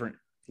those different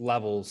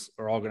levels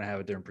are all going to have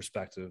a different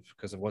perspective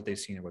because of what they've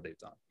seen and what they've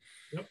done.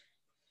 Yep.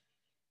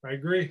 I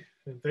agree.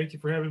 And thank you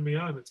for having me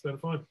on. It's been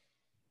fun.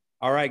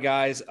 All right,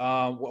 guys.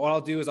 What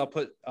I'll do is I'll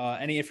put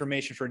any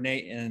information for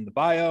Nate in the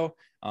bio.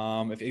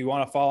 If you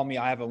want to follow me,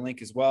 I have a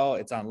link as well.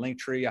 It's on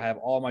Linktree. I have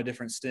all my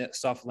different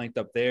stuff linked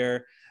up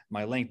there,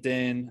 my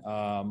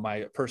LinkedIn,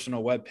 my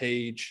personal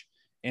webpage,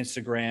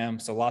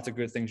 Instagram. So lots of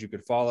good things you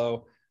could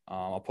follow.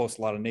 I'll post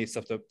a lot of Nate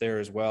stuff up there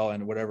as well,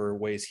 and whatever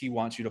ways he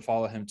wants you to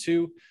follow him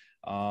too.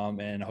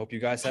 And I hope you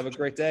guys have a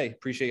great day.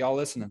 Appreciate y'all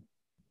listening.